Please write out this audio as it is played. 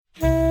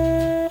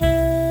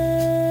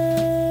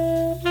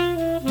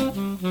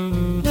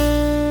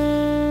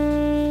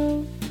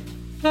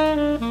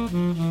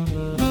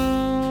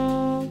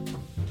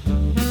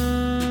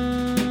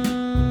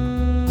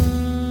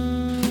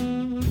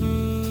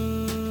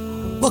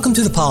Welcome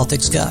to the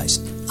Politics Guys.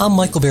 I'm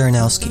Michael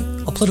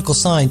Baranowski, a political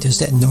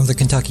scientist at Northern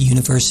Kentucky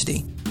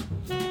University.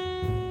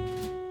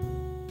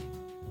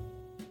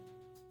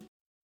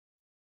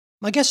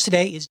 My guest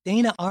today is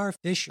Dana R.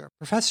 Fisher,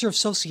 professor of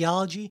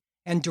sociology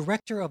and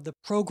director of the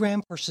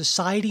Program for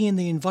Society and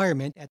the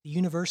Environment at the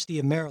University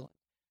of Maryland.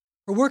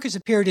 Her work has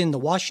appeared in the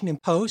Washington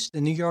Post,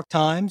 the New York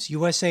Times,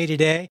 USA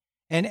Today,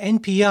 and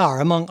NPR,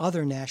 among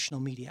other national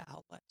media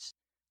outlets.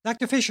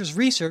 Dr. Fisher's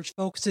research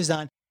focuses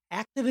on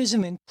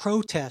activism and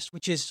protest,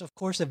 which is, of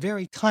course, a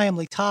very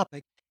timely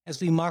topic as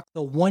we mark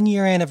the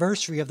one-year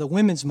anniversary of the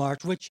Women's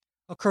March, which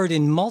occurred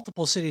in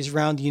multiple cities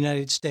around the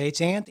United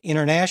States and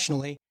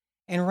internationally,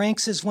 and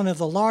ranks as one of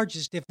the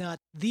largest, if not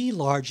the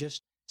largest,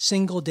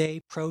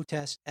 single-day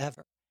protest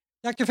ever.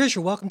 Dr.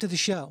 Fisher, welcome to the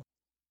show.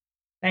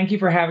 Thank you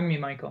for having me,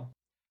 Michael.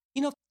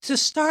 To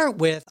start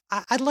with,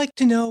 I'd like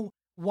to know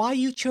why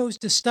you chose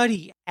to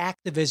study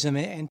activism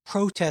and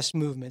protest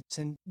movements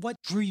and what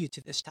drew you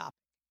to this topic.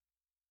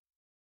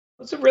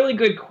 That's a really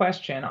good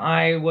question.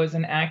 I was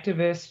an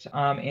activist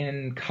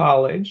in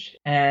college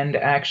and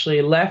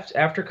actually left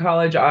after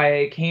college.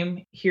 I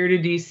came here to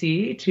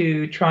DC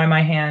to try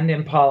my hand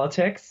in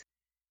politics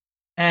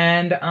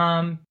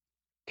and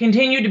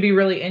continued to be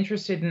really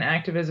interested in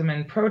activism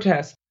and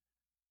protest,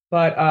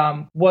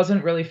 but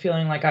wasn't really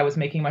feeling like I was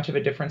making much of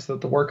a difference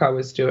with the work I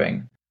was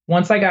doing.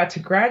 Once I got to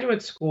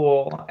graduate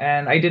school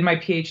and I did my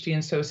PhD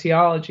in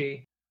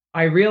sociology,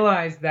 I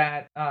realized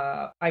that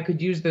I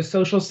could use the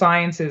social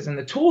sciences and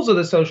the tools of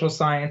the social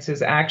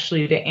sciences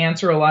actually to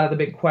answer a lot of the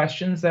big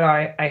questions that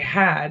I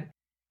had.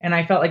 And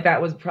I felt like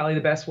that was probably the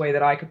best way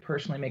that I could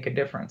personally make a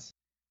difference.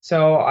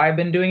 So I've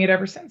been doing it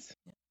ever since.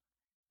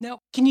 Now,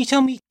 can you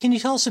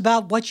tell us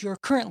about what you're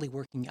currently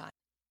working on?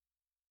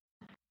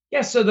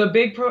 Yeah, so the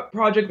big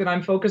project that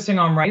I'm focusing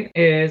on right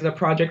is a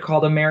project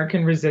called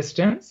American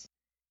Resistance.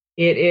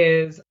 It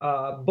is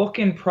a book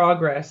in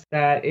progress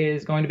that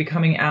is going to be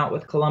coming out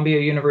with Columbia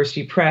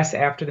University Press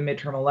after the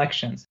midterm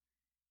elections.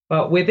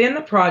 But within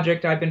the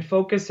project, I've been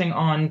focusing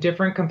on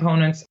different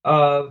components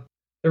of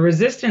the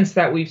resistance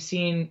that we've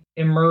seen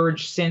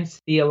emerge since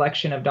the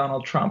election of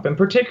Donald Trump. And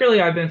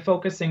particularly, I've been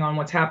focusing on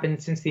what's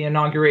happened since the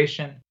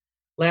inauguration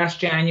last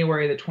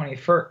January the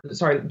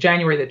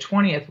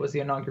 20th was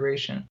the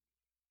inauguration.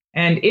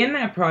 And in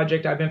that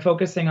project, I've been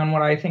focusing on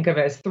what I think of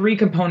as three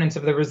components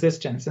of the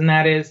resistance, and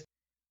that is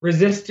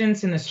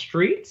resistance in the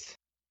streets,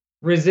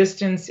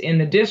 resistance in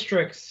the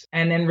districts,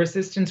 and then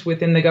resistance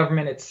within the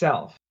government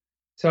itself.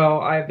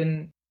 So I've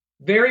been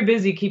very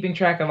busy keeping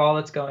track of all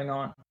that's going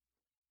on.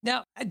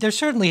 Now, there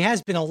certainly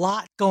has been a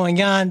lot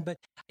going on, but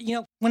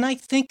when I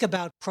think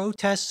about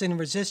protests and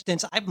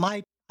resistance,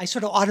 I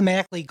sort of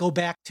automatically go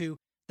back to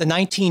the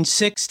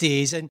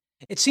 1960s, and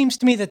it seems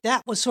to me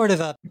that was sort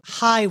of a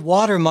high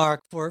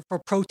watermark for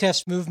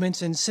protest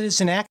movements and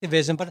citizen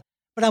activism. But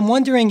I'm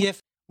wondering if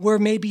we're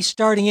maybe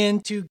starting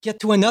to get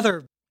to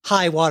another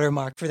high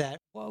watermark for that.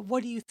 Well,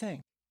 what do you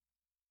think?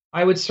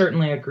 I would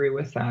certainly agree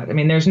with that. I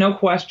mean, there's no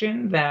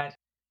question that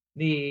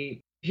the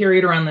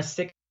period around the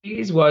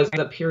 60s was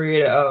a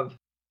period of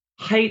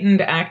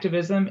heightened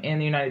activism in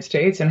the United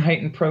States and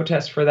heightened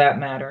protest for that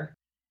matter.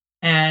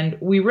 And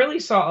we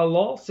really saw a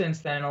lull since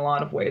then in a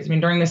lot of ways. I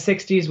mean, during the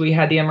 60s, we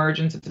had the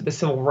emergence of the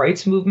civil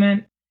rights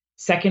movement,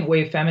 second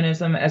wave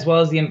feminism, as well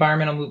as the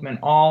environmental movement,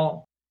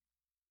 all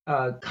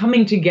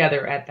coming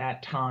together at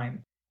that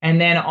time. And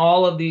then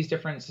all of these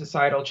different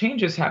societal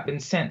changes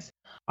happened since.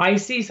 I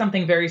see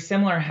something very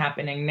similar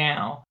happening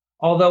now.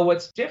 Although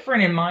what's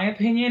different, in my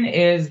opinion,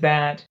 is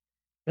that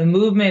the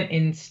movement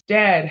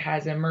instead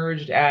has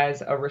emerged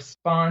as a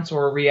response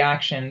or a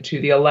reaction to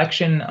the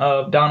election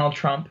of Donald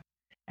Trump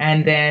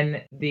and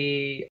then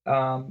the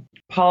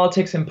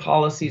politics and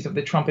policies of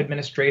the Trump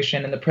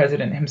administration and the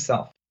president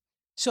himself.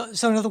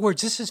 So in other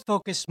words, this is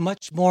focused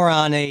much more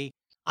on a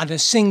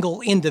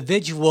single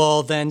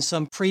individual than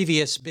some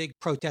previous big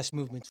protest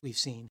movements we've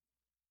seen.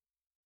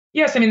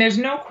 Yes, I mean, there's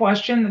no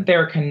question that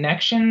there are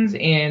connections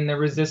in the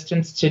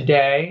resistance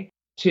today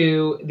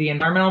to the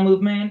environmental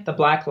movement, the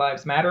Black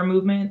Lives Matter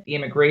movement, the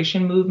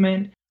immigration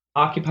movement,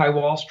 Occupy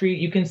Wall Street.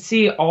 You can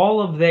see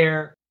all of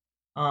their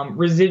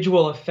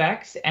residual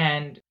effects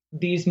and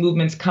these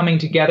movements coming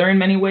together in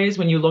many ways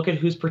when you look at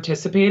who's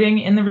participating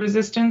in the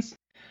resistance.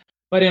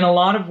 But in a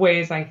lot of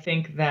ways, I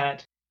think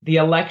that the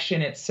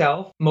election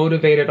itself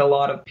motivated a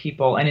lot of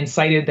people and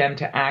incited them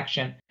to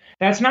action.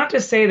 That's not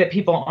to say that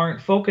people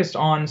aren't focused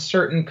on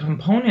certain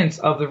components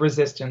of the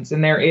resistance.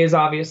 And there is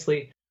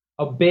obviously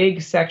a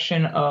big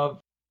section of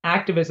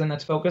activism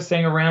that's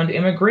focusing around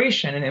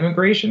immigration and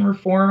immigration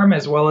reform,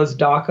 as well as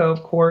DACA,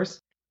 of course.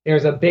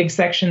 There's a big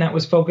section that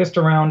was focused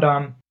around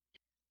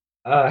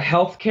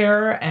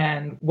healthcare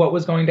and what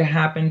was going to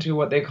happen to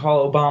what they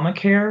call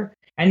Obamacare.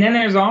 And then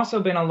there's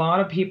also been a lot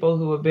of people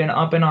who have been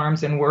up in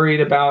arms and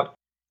worried about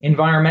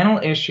environmental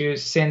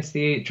issues since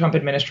the Trump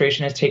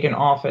administration has taken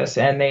office,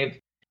 and they've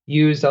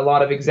used a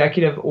lot of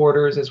executive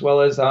orders as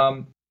well as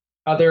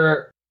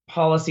other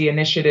policy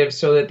initiatives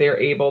so that they're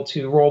able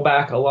to roll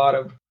back a lot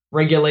of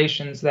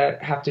regulations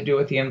that have to do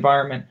with the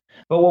environment.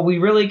 But what we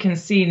really can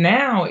see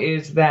now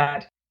is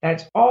that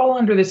That's all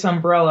under this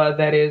umbrella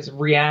that is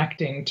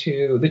reacting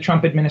to the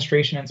Trump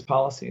administration and its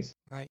policies.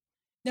 Right.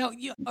 Now,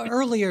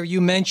 earlier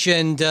you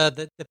mentioned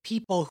the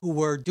people who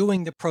were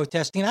doing the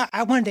protesting.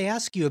 I wanted to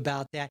ask you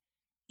about that.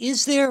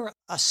 Is there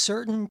a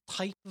certain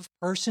type of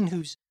person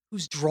who's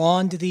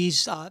drawn to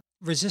these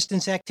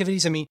resistance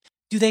activities? I mean,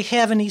 do they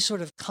have any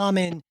sort of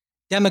common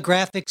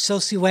demographic,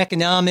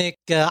 socioeconomic,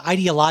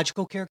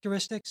 ideological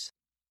characteristics?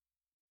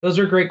 Those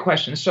are great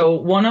questions. So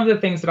one of the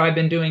things that I've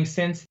been doing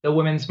since the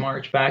Women's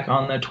March back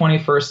on the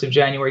 21st of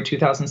January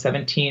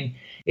 2017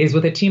 is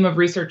with a team of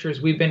researchers,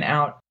 we've been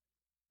out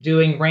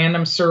doing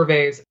random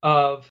surveys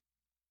of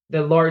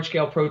the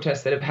large-scale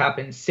protests that have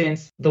happened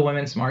since the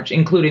Women's March,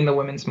 including the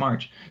Women's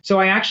March. So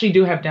I actually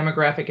do have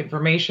demographic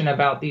information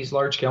about these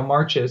large-scale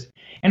marches.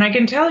 And I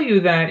can tell you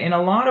that in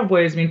a lot of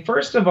ways, I mean,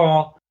 first of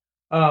all,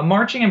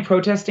 marching and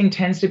protesting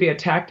tends to be a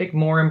tactic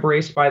more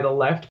embraced by the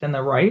left than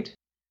the right.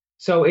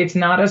 So it's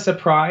not a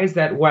surprise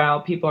that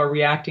while people are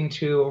reacting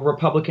to a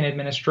Republican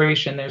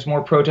administration, there's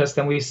more protests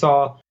than we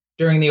saw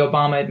during the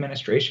Obama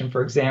administration,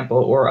 for example,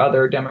 or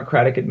other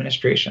Democratic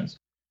administrations.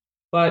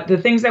 But the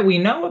things that we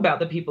know about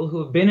the people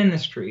who have been in the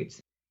streets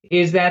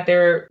is that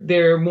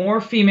they're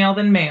more female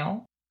than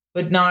male,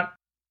 but not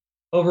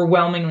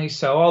overwhelmingly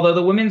so. Although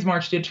the Women's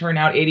March did turn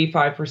out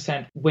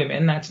 85%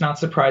 women, that's not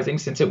surprising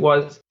since it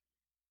was,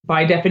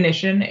 by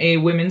definition, a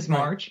women's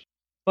march.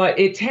 But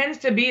it tends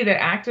to be that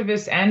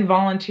activists and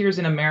volunteers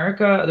in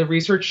America, the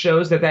research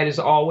shows that that is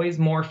always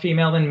more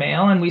female than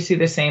male, and we see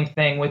the same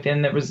thing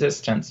within the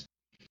resistance.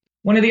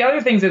 One of the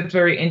other things that's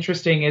very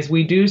interesting is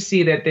we do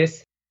see that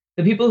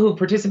the people who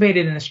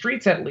participated in the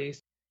streets, at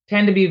least,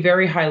 tend to be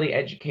very highly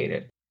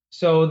educated.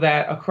 So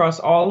that across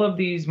all of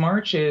these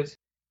marches,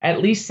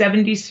 at least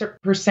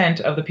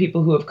 70% of the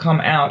people who have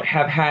come out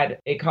have had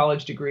a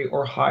college degree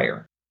or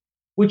higher,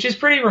 which is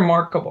pretty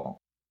remarkable.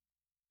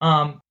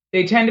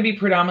 They tend to be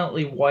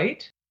predominantly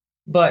white,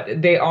 but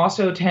they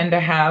also tend to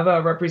have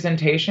a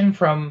representation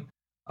from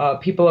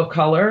people of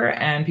color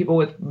and people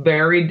with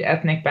varied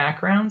ethnic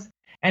backgrounds.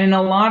 And in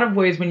a lot of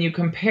ways, when you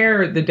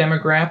compare the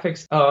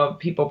demographics of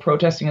people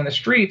protesting in the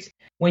streets,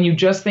 when you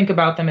just think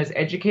about them as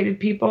educated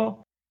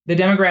people, the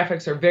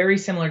demographics are very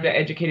similar to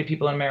educated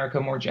people in America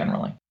more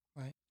generally.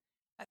 Right.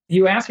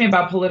 You asked me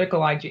about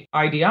political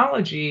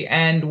ideology,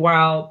 and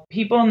while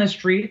people in the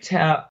streets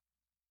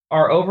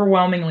are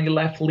overwhelmingly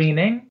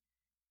left-leaning,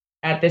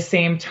 at the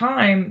same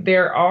time,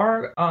 there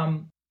are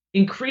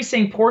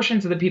increasing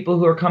portions of the people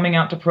who are coming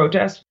out to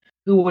protest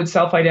who would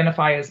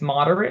self-identify as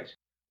moderate,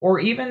 or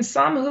even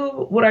some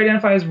who would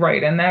identify as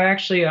right, and that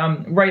actually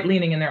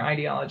right-leaning in their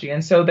ideology.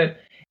 And so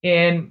that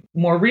in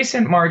more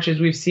recent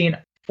marches, we've seen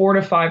 4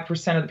 to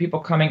 5% of the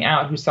people coming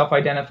out who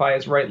self-identify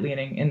as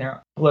right-leaning in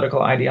their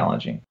political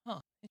ideology.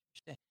 Oh,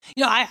 interesting.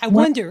 I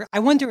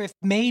wonder if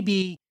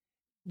maybe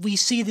we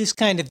see this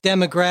kind of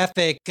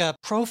demographic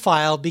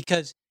profile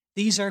because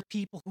these are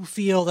people who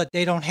feel that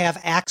they don't have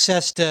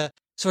access to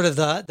sort of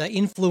the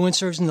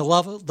influencers and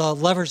the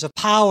levers of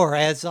power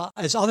as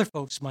other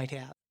folks might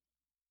have.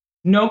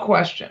 No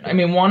question. I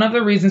mean, one of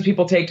the reasons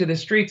people take to the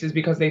streets is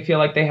because they feel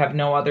like they have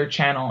no other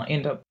channel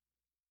into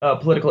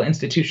political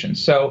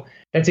institutions. So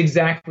that's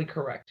exactly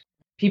correct.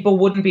 People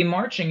wouldn't be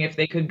marching if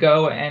they could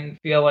go and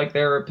feel like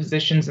their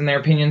positions and their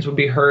opinions would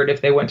be heard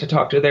if they went to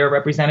talk to their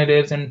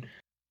representatives and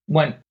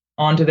went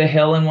onto the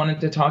Hill and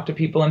wanted to talk to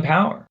people in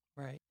power.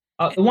 Right.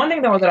 The one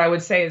thing, though, that I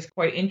would say is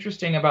quite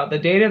interesting about the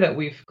data that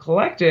we've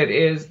collected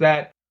is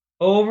that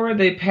over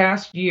the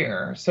past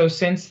year, so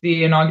since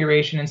the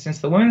inauguration and since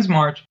the Women's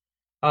March,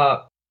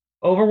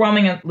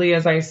 overwhelmingly,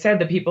 as I said,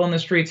 the people in the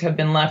streets have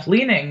been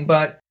left-leaning,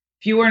 but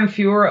fewer and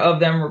fewer of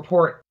them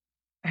report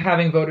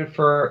having voted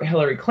for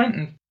Hillary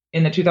Clinton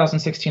in the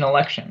 2016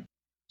 election.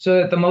 So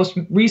that the most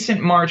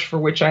recent march for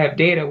which I have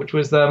data, which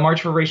was the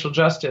March for Racial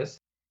Justice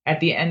at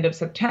the end of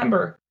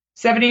September,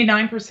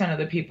 79% of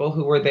the people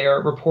who were there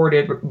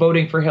reported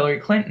voting for Hillary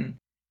Clinton.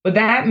 But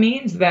that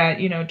means that,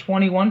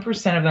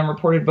 21% of them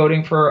reported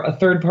voting for a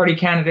third-party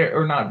candidate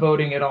or not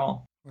voting at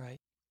all. Right.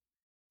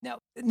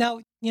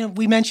 Now,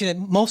 we mentioned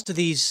that most of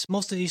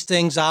these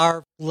things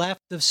are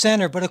left of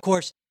center, but of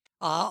course,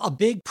 a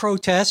big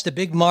protest, a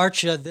big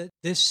march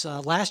this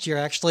last year,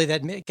 actually,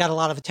 that got a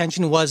lot of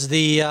attention was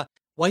the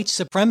white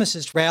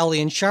supremacist rally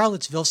in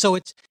Charlottesville. So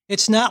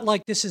it's not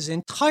like this is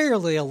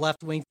entirely a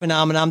left-wing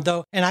phenomenon,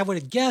 though. And I would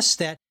have guessed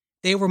that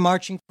they were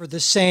marching for the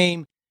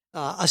same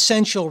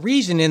essential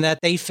reason, in that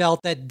they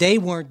felt that they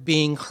weren't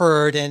being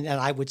heard, and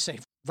I would say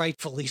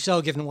rightfully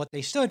so, given what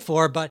they stood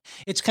for. But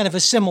it's kind of a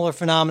similar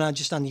phenomenon,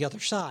 just on the other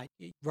side,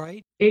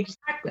 right?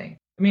 Exactly.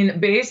 I mean,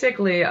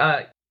 basically,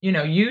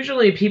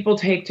 usually people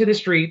take to the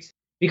streets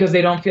because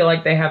they don't feel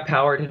like they have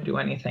power to do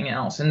anything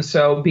else. And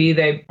so be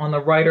they on the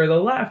right or the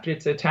left,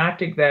 it's a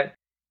tactic that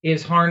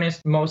is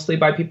harnessed mostly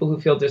by people who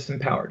feel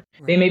disempowered.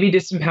 Right. They may be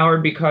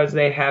disempowered because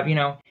they have,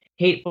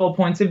 hateful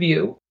points of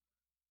view,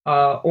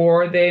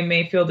 or they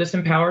may feel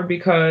disempowered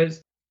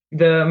because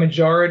the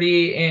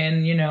majority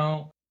in,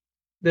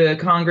 the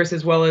Congress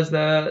as well as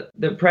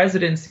the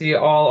presidency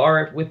all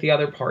are with the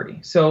other party.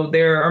 So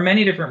there are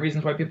many different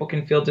reasons why people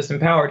can feel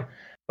disempowered.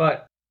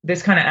 But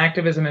this kind of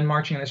activism and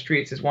marching in the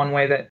streets is one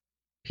way that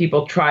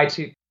people try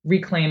to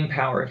reclaim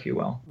power, if you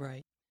will.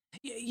 Right.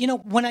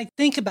 When I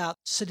think about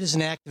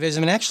citizen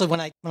activism, and actually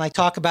when I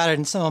talk about it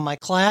in some of my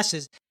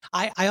classes,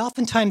 I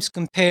oftentimes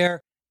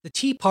compare the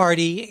Tea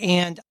Party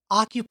and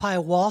Occupy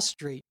Wall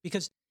Street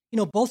because,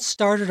 both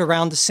started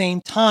around the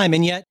same time.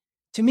 And yet,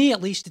 to me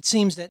at least, it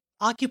seems that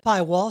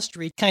Occupy Wall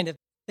Street kind of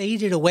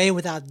faded away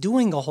without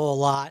doing a whole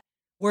lot,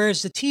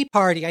 whereas the Tea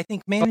Party, I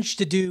think, managed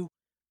to do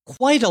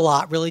quite a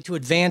lot, really, to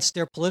advance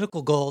their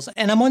political goals.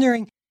 And I'm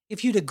wondering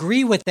if you'd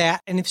agree with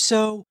that, and if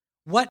so,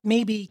 what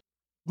maybe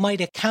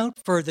might account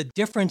for the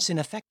difference in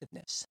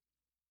effectiveness?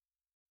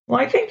 Well,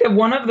 I think that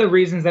one of the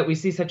reasons that we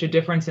see such a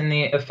difference in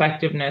the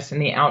effectiveness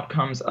and the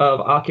outcomes of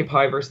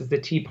Occupy versus the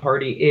Tea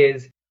Party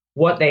is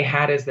what they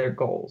had as their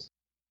goals.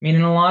 I mean,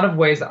 in a lot of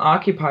ways,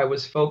 Occupy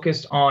was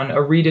focused on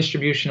a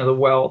redistribution of the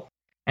wealth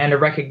and a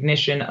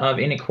recognition of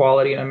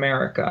inequality in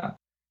America.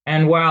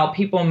 And while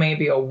people may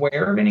be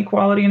aware of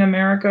inequality in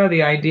America,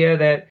 the idea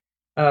that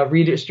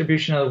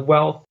redistribution of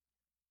wealth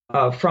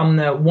from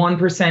the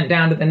 1%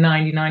 down to the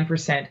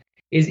 99%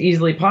 is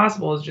easily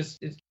possible is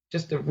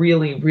just a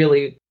really,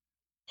 really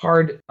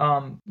hard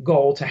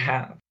goal to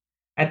have.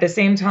 At the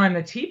same time,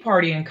 the Tea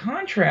Party, in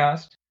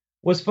contrast,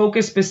 was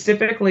focused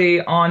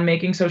specifically on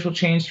making social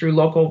change through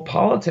local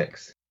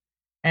politics.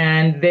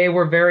 And they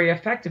were very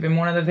effective. And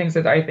one of the things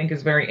that I think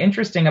is very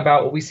interesting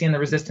about what we see in the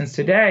resistance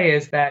today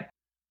is that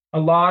a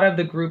lot of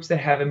the groups that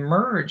have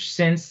emerged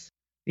since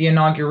the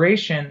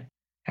inauguration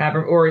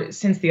or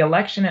since the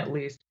election at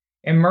least,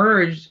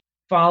 emerged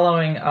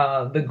following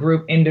the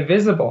group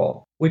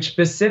Indivisible, which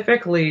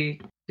specifically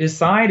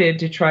decided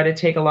to try to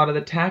take a lot of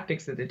the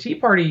tactics that the Tea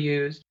Party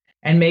used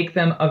and make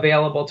them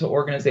available to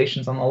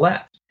organizations on the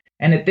left.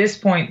 And at this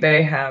point,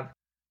 they have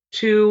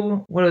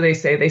what do they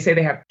say? They say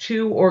they have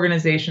 2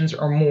 organizations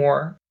or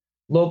more,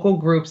 local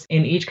groups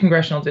in each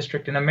congressional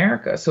district in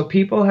America. So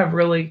people have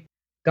really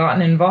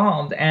gotten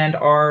involved and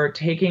are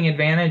taking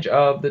advantage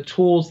of the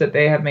tools that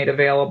they have made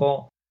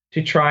available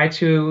to try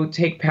to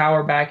take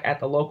power back at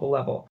the local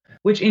level,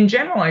 which in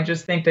general, I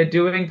just think that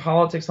doing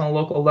politics on a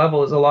local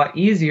level is a lot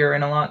easier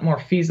and a lot more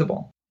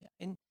feasible.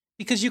 And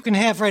because you can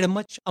have a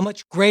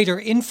much greater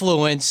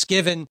influence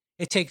given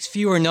it takes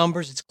fewer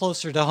numbers, it's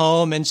closer to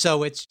home, and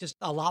so it's just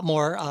a lot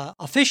more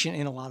efficient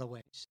in a lot of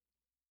ways.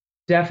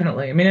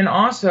 Definitely. I mean, and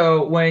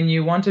also when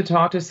you want to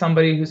talk to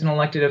somebody who's an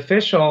elected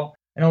official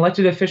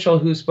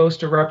who's supposed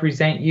to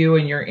represent you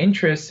and your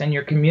interests and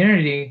your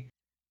community,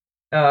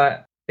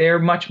 they're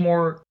much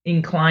more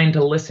inclined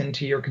to listen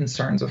to your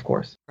concerns, of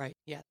course. Right.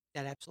 Yeah,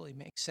 that absolutely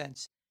makes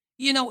sense.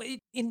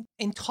 In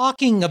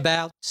talking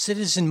about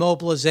citizen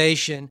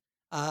mobilization,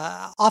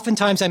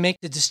 oftentimes I make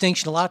the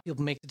distinction, a lot of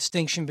people make the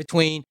distinction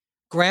between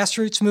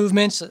grassroots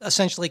movements,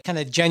 essentially kind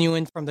of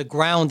genuine from the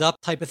ground up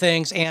type of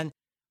things, and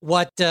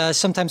what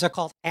sometimes are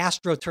called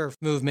astroturf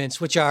movements,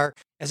 which are,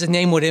 as the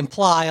name would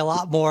imply, a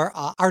lot more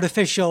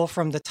artificial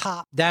from the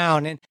top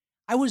down. And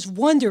I was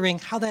wondering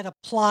how that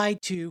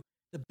applied to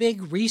the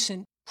big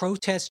recent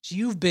protests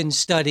you've been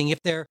studying, if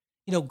they're,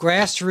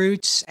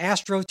 grassroots,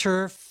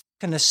 astroturf,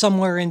 kind of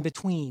somewhere in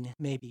between,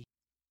 maybe.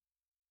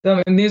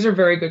 So, and these are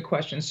very good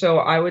questions. So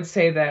I would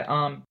say that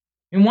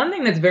and one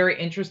thing that's very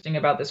interesting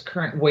about this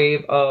current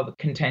wave of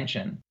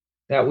contention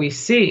that we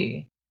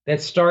see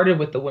that started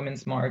with the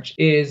Women's March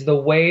is the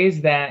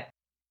ways that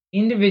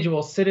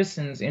individual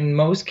citizens in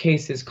most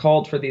cases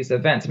called for these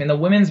events. I mean, the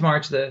Women's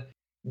March,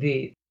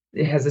 it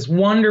has this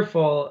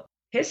wonderful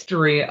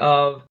history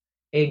of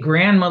a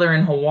grandmother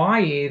in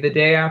Hawaii the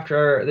day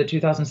after the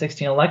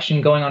 2016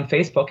 election going on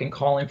Facebook and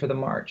calling for the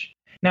march.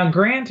 Now,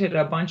 granted,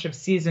 a bunch of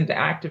seasoned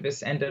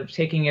activists ended up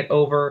taking it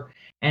over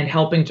and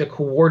helping to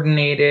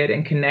coordinate it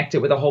and connect it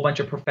with a whole bunch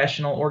of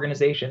professional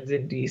organizations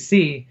in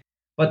DC.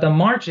 But the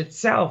march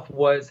itself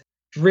was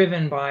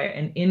driven by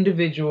an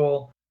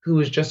individual who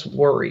was just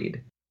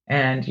worried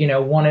and,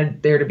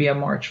 wanted there to be a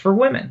march for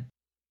women.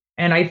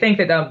 And I think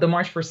that the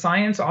March for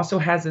Science also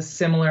has a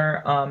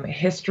similar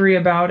history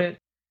about it.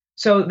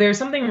 So there's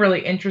something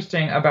really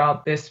interesting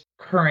about this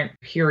current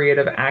period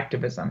of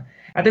activism.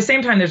 At the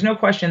same time, there's no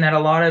question that a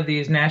lot of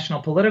these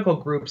national political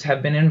groups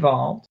have been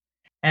involved.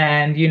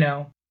 And,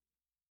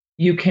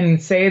 you can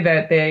say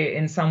that they,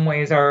 in some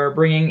ways, are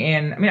bringing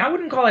in, I mean, I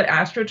wouldn't call it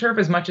astroturf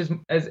as much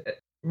as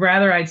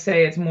rather I'd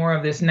say it's more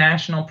of this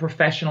national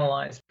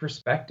professionalized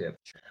perspective.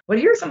 But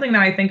here's something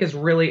that I think is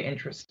really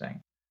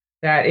interesting,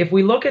 that if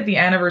we look at the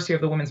anniversary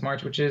of the Women's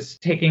March, which is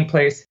taking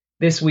place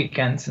this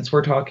weekend, since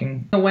we're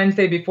talking the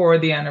Wednesday before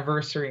the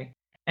anniversary.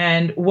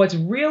 And what's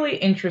really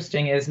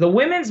interesting is the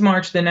Women's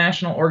March, the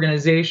national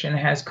organization,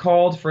 has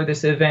called for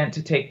this event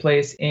to take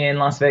place in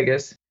Las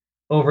Vegas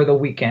over the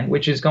weekend,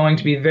 which is going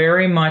to be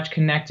very much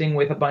connecting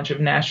with a bunch of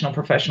national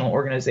professional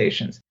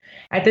organizations.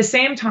 At the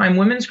same time,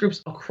 women's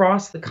groups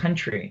across the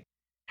country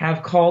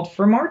have called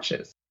for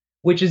marches,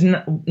 which is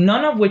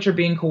none of which are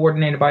being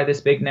coordinated by this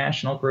big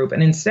national group,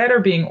 and instead are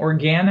being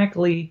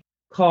organically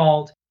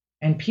called.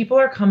 And people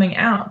are coming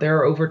out. There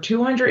are over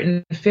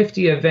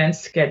 250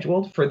 events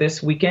scheduled for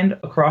this weekend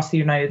across the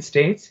United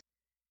States.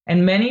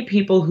 And many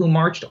people who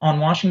marched on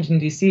Washington,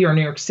 D.C. or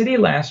New York City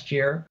last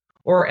year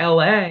or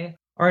LA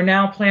are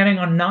now planning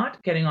on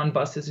not getting on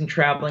buses and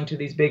traveling to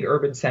these big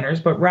urban centers,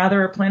 but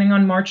rather are planning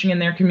on marching in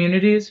their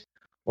communities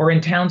or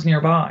in towns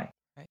nearby.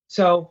 Right.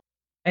 So,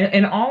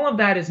 and all of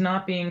that is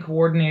not being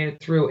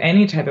coordinated through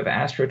any type of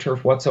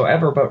AstroTurf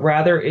whatsoever, but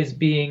rather is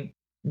being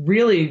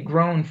really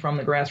grown from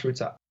the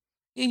grassroots up.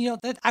 And,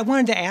 that I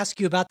wanted to ask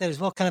you about that as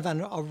well. Kind of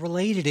on a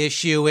related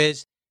issue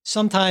is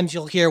sometimes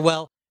you'll hear,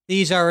 well,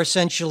 these are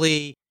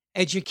essentially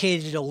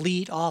educated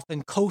elite,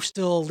 often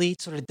coastal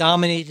elite, sort of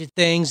dominated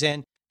things,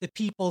 and the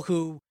people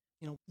who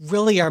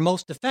really are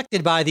most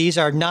affected by these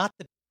are not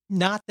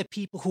the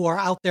people who are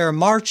out there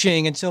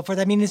marching and so forth.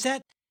 I mean, is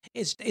that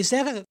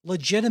a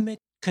legitimate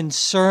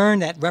concern,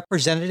 that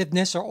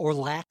representativeness or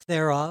lack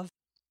thereof?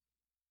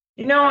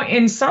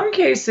 In some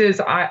cases,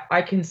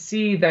 I can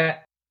see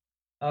that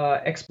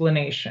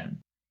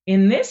explanation.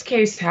 In this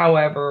case,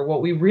 however,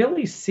 what we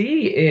really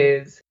see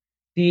is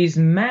these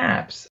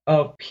maps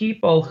of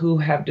people who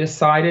have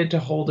decided to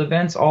hold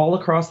events all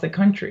across the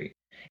country.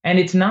 And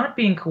it's not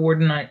being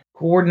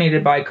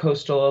coordinated by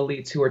coastal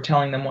elites who are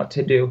telling them what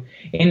to do.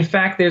 In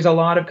fact, there's a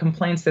lot of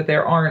complaints that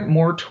there aren't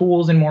more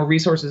tools and more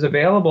resources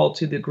available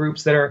to the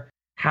groups that are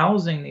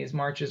housing these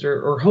marches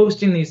or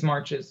hosting these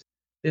marches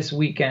this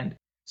weekend.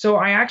 So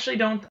I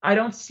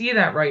don't see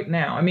that right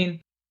now. I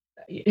mean,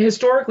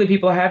 historically,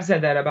 people have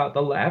said that about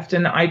the left.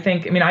 And I've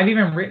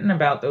even written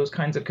about those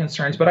kinds of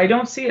concerns, but I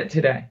don't see it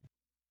today.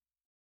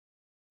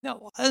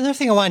 Now, another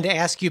thing I wanted to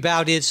ask you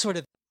about is sort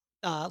of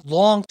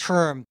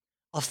long-term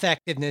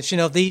effectiveness.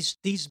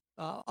 These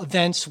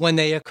events, when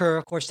they occur,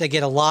 of course, they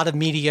get a lot of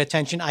media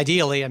attention.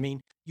 Ideally, I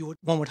mean,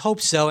 one would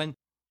hope so. And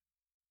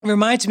it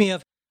reminds me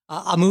of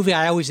a movie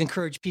I always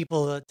encourage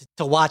people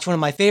to watch. One of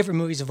my favorite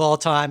movies of all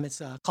time.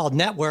 It's called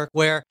Network,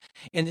 where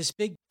in this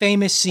big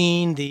famous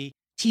scene, the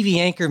TV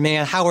anchor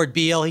man, Howard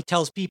Beale, he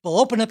tells people,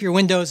 open up your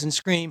windows and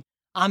scream,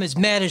 I'm as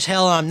mad as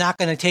hell, I'm not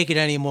going to take it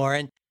anymore.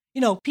 And,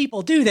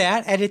 people do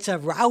that, and it's a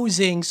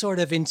rousing, sort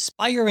of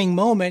inspiring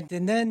moment.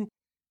 And then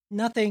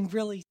nothing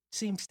really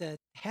seems to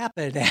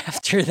happen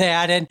after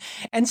that.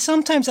 And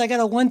sometimes I got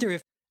to wonder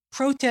if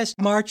protest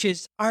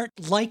marches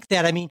aren't like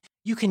that. I mean,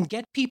 you can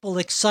get people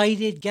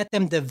excited, get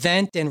them to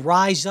vent and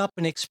rise up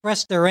and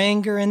express their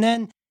anger, and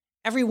then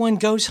everyone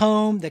goes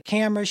home, the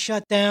cameras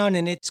shut down,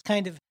 and it's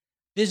kind of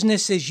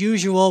business as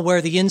usual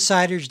where the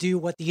insiders do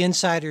what the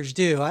insiders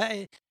do.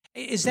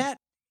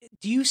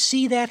 Do you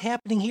see that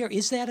happening here?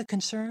 Is that a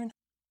concern?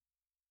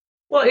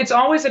 Well, it's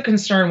always a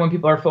concern when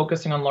people are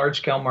focusing on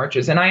large-scale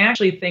marches. And I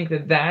actually think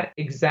that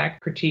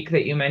exact critique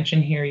that you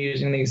mentioned here,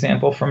 using the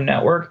example from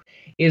Network,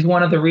 is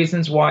one of the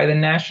reasons why the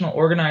national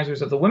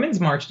organizers of the Women's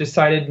March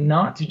decided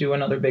not to do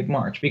another big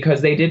march,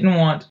 because they didn't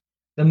want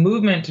the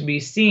movement to be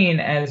seen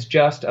as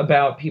just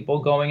about people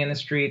going in the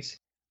streets,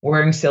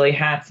 wearing silly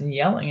hats and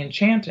yelling and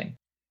chanting.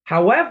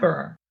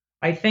 However,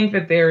 I think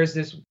that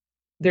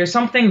there's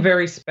something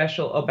very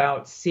special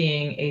about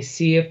seeing a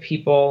sea of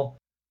people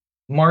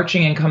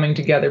marching and coming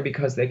together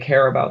because they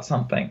care about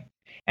something.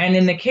 And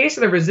in the case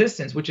of the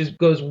resistance, which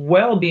goes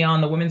well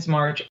beyond the Women's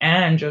March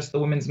and just the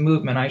women's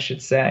movement, I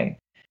should say,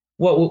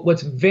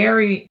 what's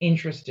very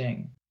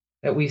interesting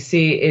that we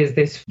see is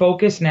this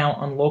focus now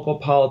on local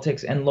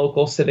politics and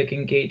local civic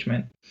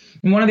engagement.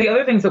 And one of the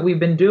other things that we've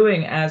been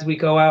doing as we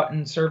go out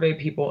and survey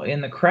people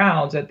in the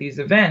crowds at these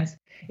events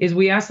is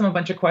we ask them a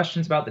bunch of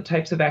questions about the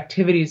types of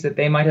activities that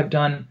they might have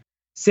done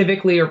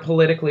civically or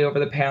politically over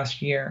the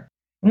past year.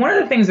 And one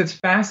of the things that's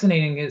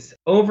fascinating is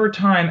over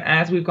time,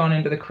 as we've gone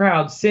into the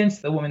crowd since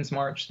the Women's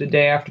March, the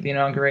day after the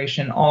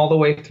inauguration, all the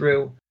way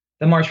through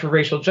the March for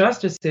Racial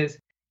Justice, is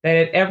that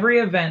at every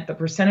event, the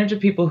percentage of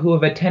people who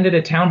have attended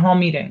a town hall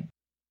meeting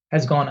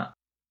has gone up.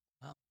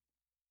 Wow.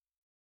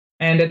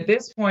 And at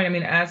this point,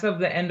 as of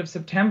the end of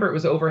September, it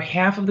was over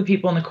half of the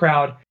people in the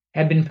crowd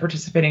had been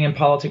participating in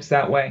politics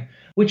that way,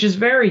 which is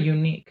very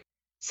unique.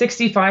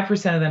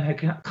 65% of them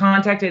had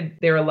contacted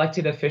their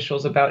elected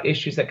officials about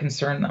issues that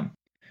concern them.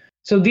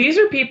 So these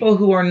are people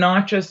who are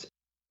not just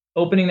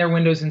opening their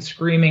windows and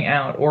screaming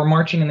out or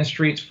marching in the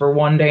streets for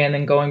one day and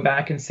then going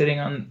back and sitting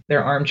on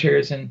their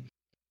armchairs and,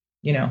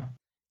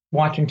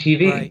 watching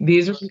TV. Right.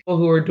 These are people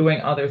who are doing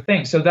other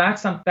things. So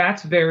that's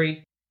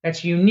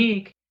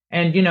unique.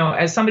 And,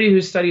 as somebody who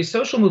studies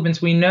social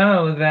movements, we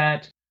know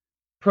that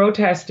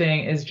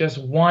protesting is just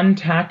one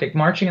tactic.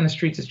 Marching in the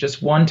streets is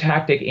just one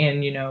tactic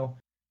in,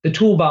 the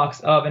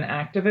toolbox of an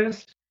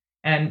activist.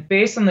 And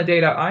based on the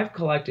data I've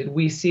collected,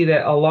 we see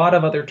that a lot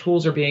of other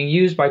tools are being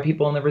used by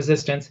people in the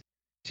resistance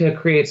to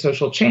create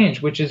social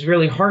change, which is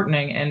really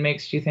heartening and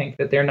makes you think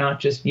that they're not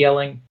just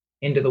yelling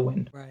into the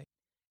wind. Right.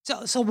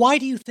 So why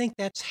do you think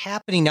that's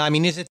happening now? I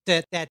mean, is it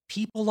that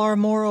people are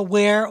more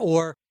aware,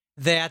 or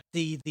that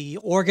the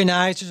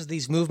organizers of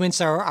these movements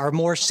are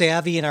more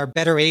savvy and are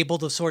better able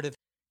to sort of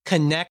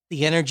connect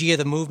the energy of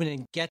the movement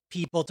and get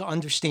people to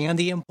understand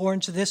the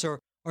importance of this, or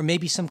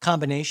maybe some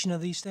combination of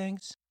these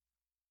things?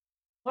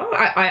 Well,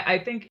 I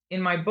think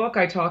in my book,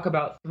 I talk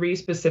about 3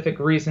 specific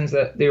reasons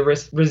that the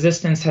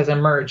resistance has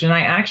emerged. And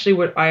I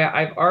actually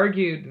I've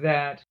argued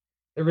that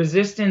the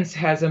resistance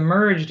has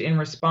emerged in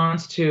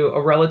response to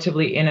a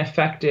relatively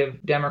ineffective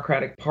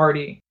Democratic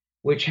Party,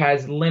 which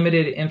has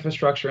limited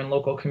infrastructure in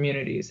local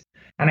communities.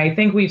 And I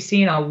think we've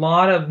seen a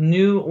lot of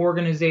new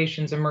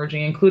organizations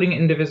emerging, including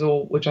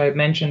Indivisible, which I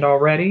mentioned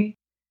already,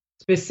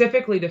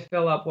 specifically to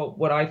fill up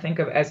what I think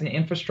of as an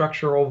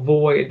infrastructural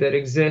void that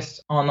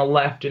exists on the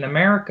left in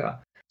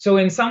America. So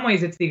in some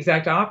ways, it's the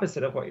exact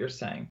opposite of what you're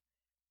saying.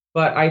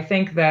 But I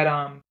think that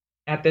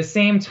at the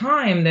same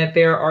time that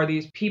there are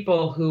these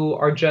people who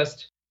are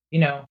just,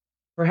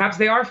 perhaps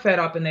they are fed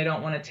up and they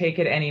don't want to take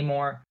it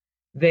anymore.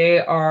 They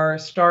are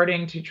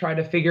starting to try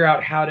to figure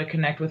out how to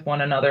connect with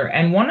one another.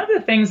 And one of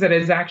the things that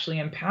is actually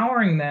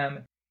empowering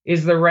them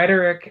is the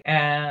rhetoric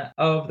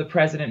of the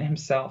president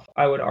himself,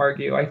 I would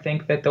argue. I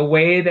think that the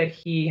way that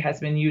he has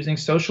been using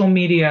social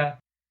media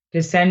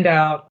to send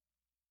out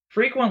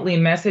frequently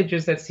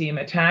messages that seem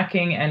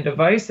attacking and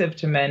divisive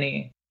to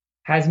many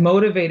has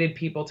motivated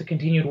people to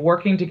continue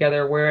working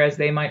together, whereas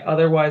they might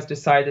otherwise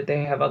decide that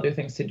they have other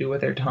things to do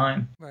with their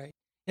time. Right.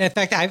 In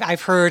fact,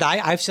 I've heard,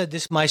 I've said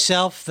this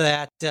myself,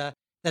 that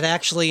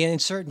actually, in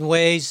certain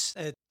ways,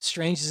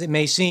 strange as it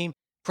may seem,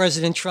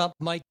 President Trump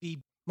might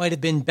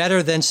have been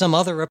better than some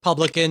other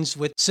Republicans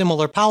with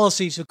similar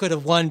policies who could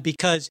have won,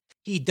 because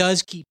he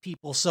does keep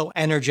people so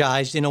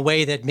energized in a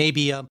way that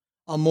maybe a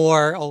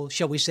more,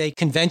 shall we say,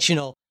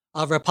 conventional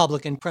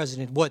Republican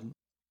president wouldn't.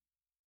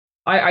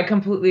 I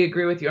completely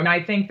agree with you. I mean,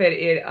 I think that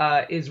it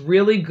is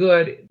really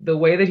good. The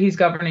way that he's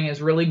governing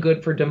is really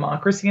good for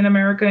democracy in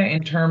America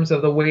in terms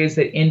of the ways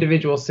that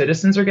individual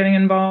citizens are getting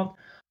involved.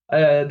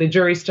 The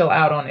jury's still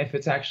out on if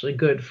it's actually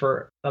good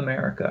for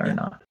America or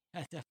not.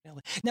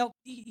 Definitely. Now,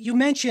 you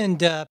mentioned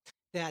that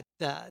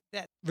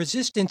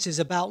resistance is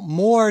about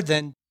more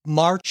than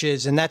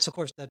marches, and that's, of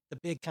course, the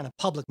big kind of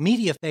public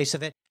media face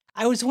of it.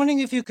 I was wondering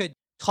if you could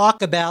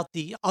talk about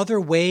the other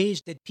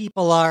ways that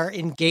people are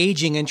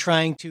engaging and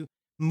trying to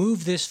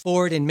move this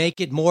forward and make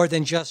it more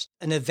than just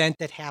an event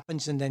that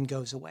happens and then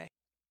goes away.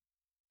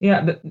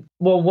 Yeah,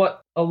 well,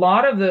 what a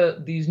lot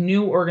of these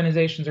new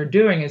organizations are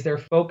doing is they're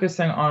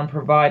focusing on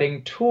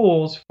providing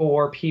tools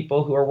for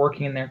people who are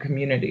working in their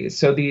communities.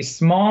 So these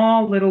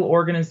small little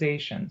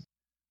organizations,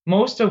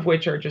 most of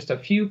which are just a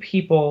few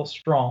people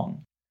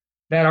strong,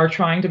 that are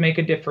trying to make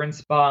a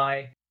difference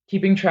by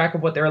keeping track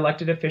of what their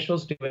elected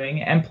officials are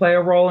doing and play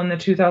a role in the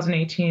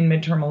 2018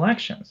 midterm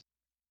elections.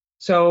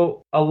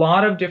 So a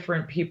lot of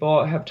different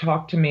people have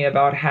talked to me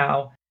about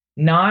how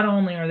not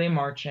only are they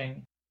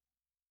marching,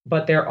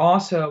 but they're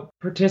also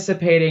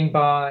participating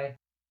by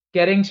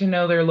getting to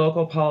know their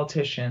local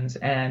politicians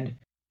and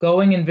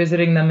going and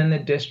visiting them in the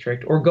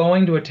district or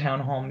going to a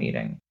town hall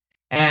meeting.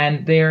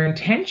 And their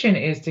intention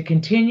is to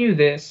continue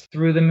this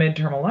through the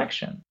midterm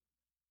election.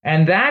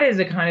 And that is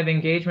a kind of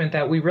engagement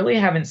that we really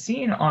haven't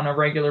seen on a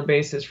regular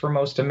basis for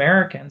most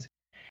Americans.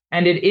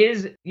 And it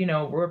is,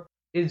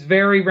 is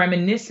very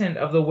reminiscent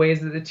of the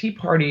ways that the Tea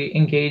Party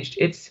engaged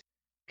its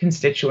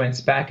constituents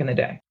back in the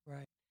day.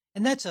 Right.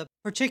 And that's a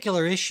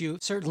particular issue,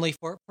 certainly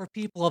for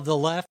people of the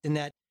left, in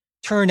that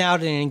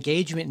turnout and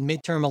engagement in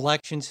midterm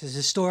elections has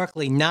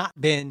historically not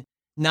been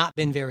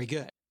very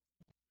good.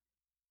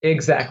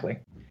 Exactly.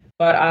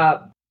 But,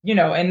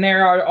 and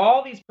there are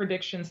all these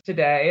predictions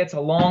today. It's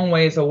a long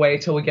ways away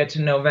till we get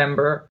to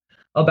November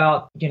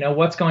about,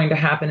 what's going to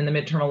happen in the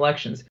midterm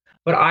elections.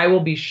 But I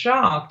will be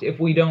shocked if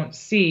we don't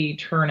see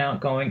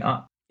turnout going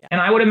up. Yeah.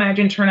 And I would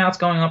imagine turnout's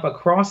going up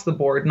across the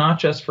board, not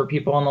just for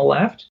people on the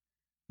left.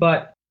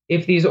 But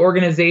if these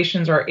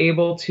organizations are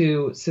able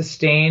to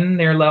sustain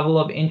their level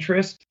of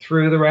interest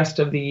through the rest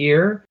of the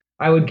year,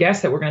 I would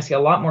guess that we're going to see a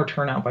lot more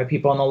turnout by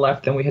people on the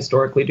left than we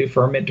historically do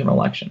for a midterm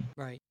election.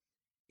 Right.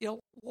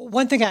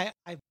 One thing I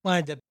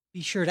wanted to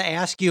be sure to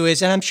ask you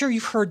is, and I'm sure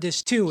you've heard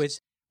this too, is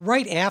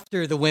right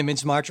after the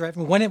Women's March, right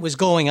when it was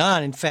going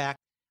on, in fact,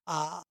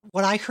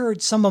 what I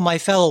heard some of my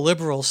fellow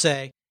liberals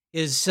say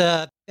is,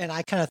 and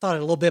I kind of thought it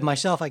a little bit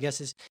myself, I guess,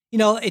 is,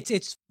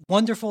 it's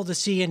wonderful to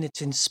see and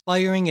it's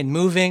inspiring and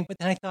moving. But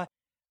then I thought,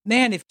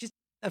 man, if just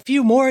a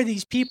few more of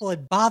these people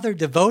had bothered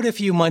to vote a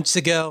few months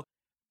ago,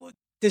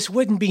 this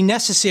wouldn't be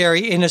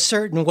necessary in a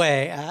certain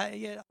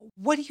way.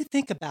 What do you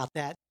think about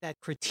that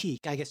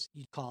critique, I guess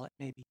you'd call it,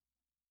 maybe?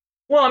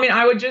 Well, I mean,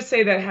 I would just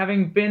say that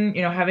having been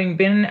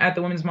at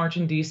the Women's March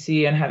in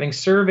D.C. and having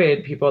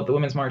surveyed people at the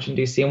Women's March in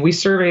D.C., and we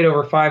surveyed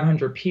over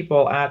 500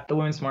 people at the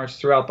Women's March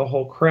throughout the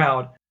whole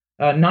crowd,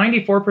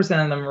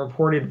 94% of them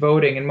reported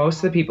voting, and most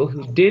of the people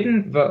who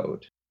didn't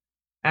vote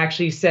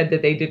actually said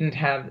that they didn't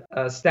have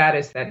a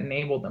status that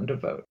enabled them to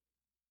vote.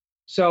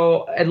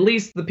 So at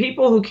least the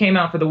people who came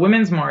out for the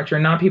Women's March are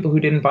not people who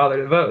didn't bother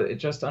to vote.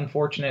 It's just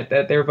unfortunate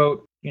that their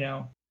vote,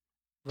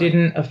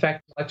 didn't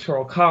affect the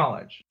Electoral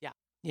College.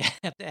 Yeah,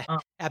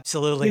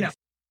 absolutely.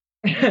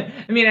 I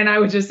mean, and I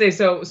would just say,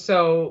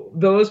 so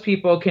those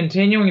people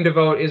continuing to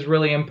vote is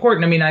really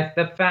important. I mean,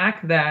 the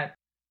fact that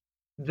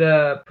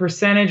the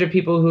percentage of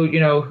people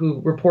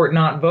who report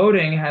not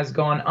voting has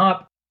gone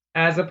up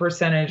as a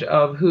percentage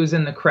of who's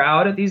in the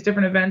crowd at these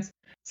different events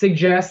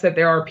suggests that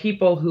there are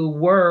people who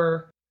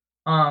were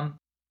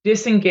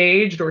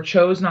disengaged or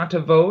chose not to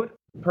vote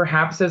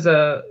perhaps as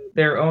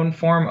their own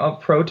form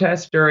of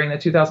protest during the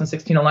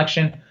 2016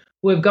 election,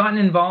 who have gotten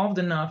involved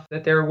enough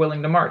that they're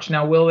willing to march.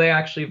 Now, will they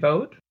actually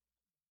vote?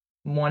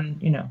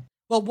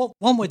 Well,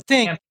 one would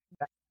think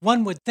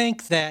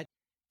that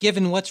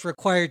given what's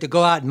required to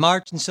go out and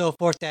march and so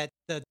forth, that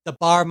the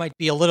bar might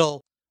be a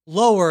little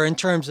lower in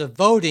terms of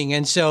voting,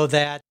 and so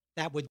that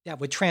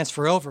would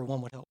transfer over.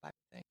 One would hope, I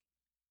would think.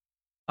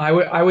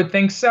 I would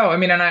think so. I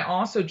mean, and I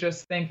also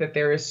just think that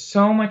there is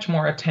so much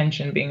more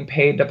attention being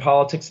paid to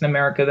politics in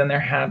America than there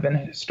have been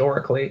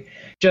historically.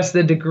 Just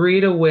the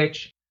degree to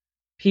which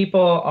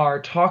people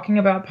are talking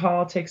about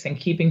politics and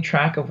keeping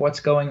track of what's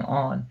going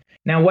on.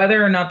 Now,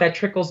 whether or not that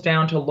trickles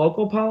down to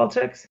local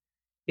politics,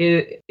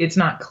 it's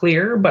not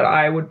clear, but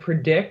I would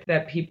predict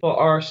that people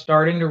are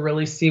starting to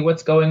really see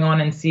what's going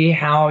on and see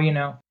how,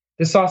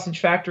 the sausage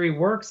factory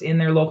works in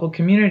their local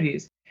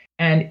communities.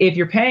 And if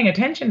you're paying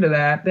attention to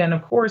that, then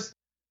of course,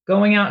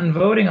 going out and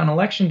voting on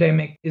election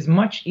day is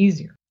much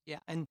easier. Yeah,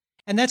 and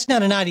that's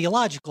not an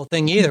ideological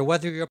thing either,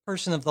 whether you're a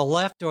person of the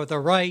left or the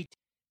right,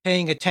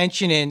 paying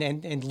attention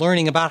and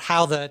learning about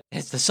how the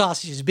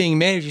sausage is being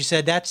made, as you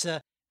said, that's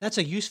a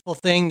useful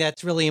thing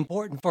that's really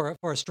important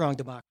for a strong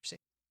democracy.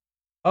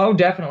 Oh,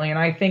 definitely. And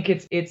I think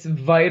it's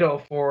vital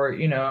for,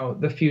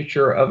 the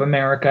future of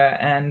America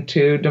and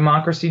to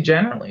democracy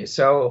generally.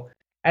 So,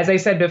 as I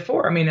said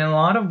before, I mean, in a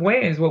lot of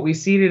ways, what we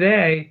see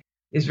today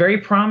is very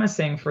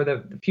promising for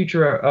the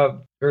future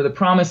or the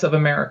promise of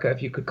America,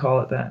 if you could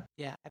call it that.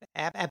 Yeah,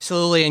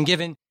 absolutely. And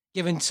given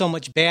so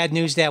much bad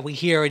news that we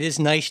hear, it is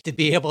nice to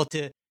be able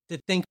to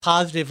think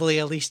positively,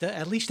 at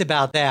least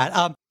about that.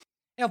 I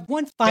have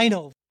one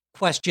final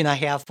question I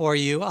have for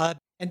you,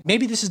 and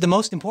maybe this is the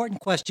most important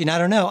question. I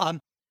don't know.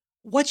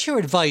 What's your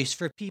advice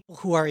for people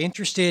who are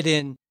interested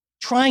in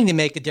trying to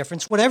make a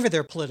difference, whatever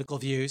their political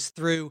views,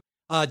 through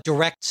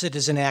direct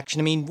citizen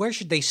action? I mean, where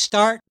should they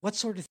start? What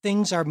sort of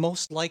things are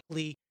most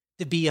likely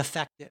to be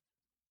effective?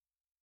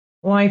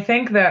 Well, I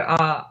think that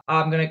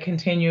I'm going to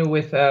continue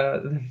with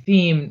the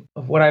theme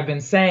of what I've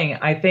been saying.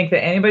 I think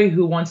that anybody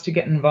who wants to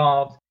get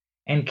involved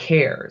and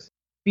cares,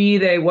 be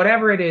they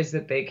whatever it is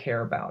that they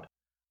care about,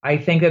 I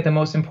think that the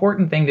most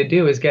important thing to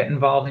do is get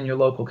involved in your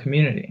local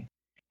community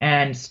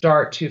and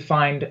start to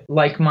find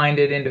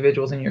like-minded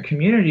individuals in your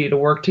community to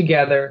work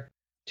together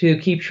to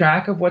keep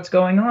track of what's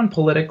going on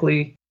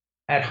politically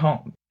at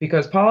home.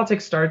 Because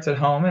politics starts at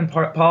home and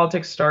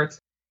politics starts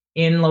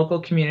in local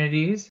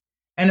communities.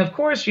 And of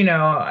course,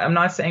 I'm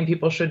not saying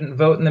people shouldn't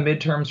vote in the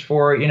midterms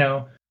for,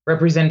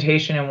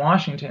 representation in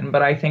Washington,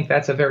 but I think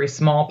that's a very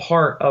small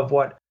part of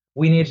what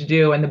we need to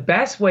do. And the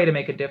best way to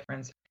make a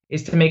difference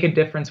is to make a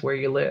difference where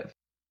you live.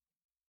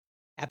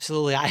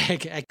 Absolutely.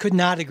 I could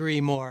not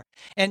agree more.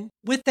 And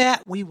with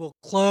that, we will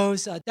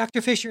close.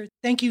 Dr. Fisher,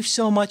 thank you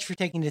so much for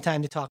taking the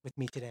time to talk with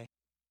me today.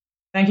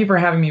 Thank you for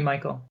having me,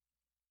 Michael.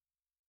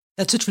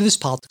 That's it for this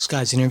Politics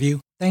Guys interview.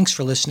 Thanks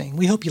for listening.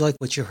 We hope you like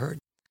what you heard.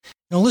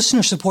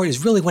 Listener support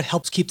is really what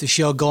helps keep the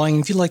show going.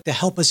 And if you'd like to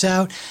help us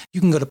out,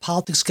 you can go to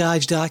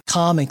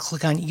politicsguys.com and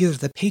click on either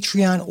the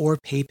Patreon or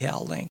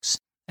PayPal links.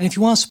 And if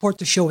you want to support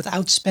the show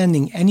without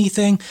spending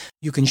anything,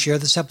 you can share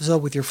this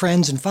episode with your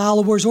friends and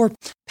followers or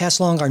pass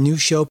along our new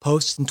show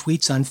posts and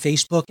tweets on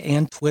Facebook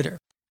and Twitter.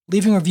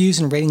 Leaving reviews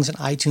and ratings on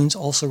iTunes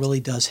also really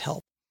does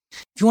help.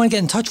 If you want to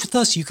get in touch with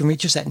us, you can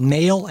reach us at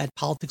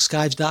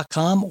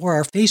mail@politicsguys.com or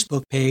our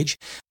Facebook page,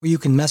 where you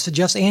can message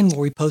us and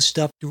we'll repost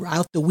stuff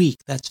throughout the week.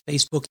 That's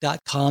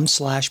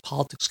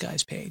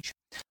facebook.com/politicsguys page.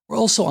 We're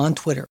also on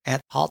Twitter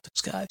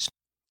 @politicsguys.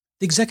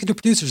 The executive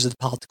producers of the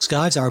Politics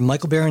Guys are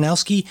Michael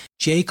Baranowski,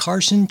 Jay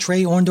Carson,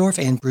 Trey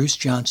Orndorff, and Bruce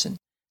Johnson.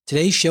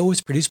 Today's show was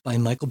produced by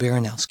Michael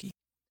Baranowski.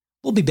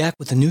 We'll be back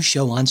with a new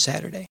show on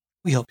Saturday.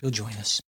 We hope you'll join us.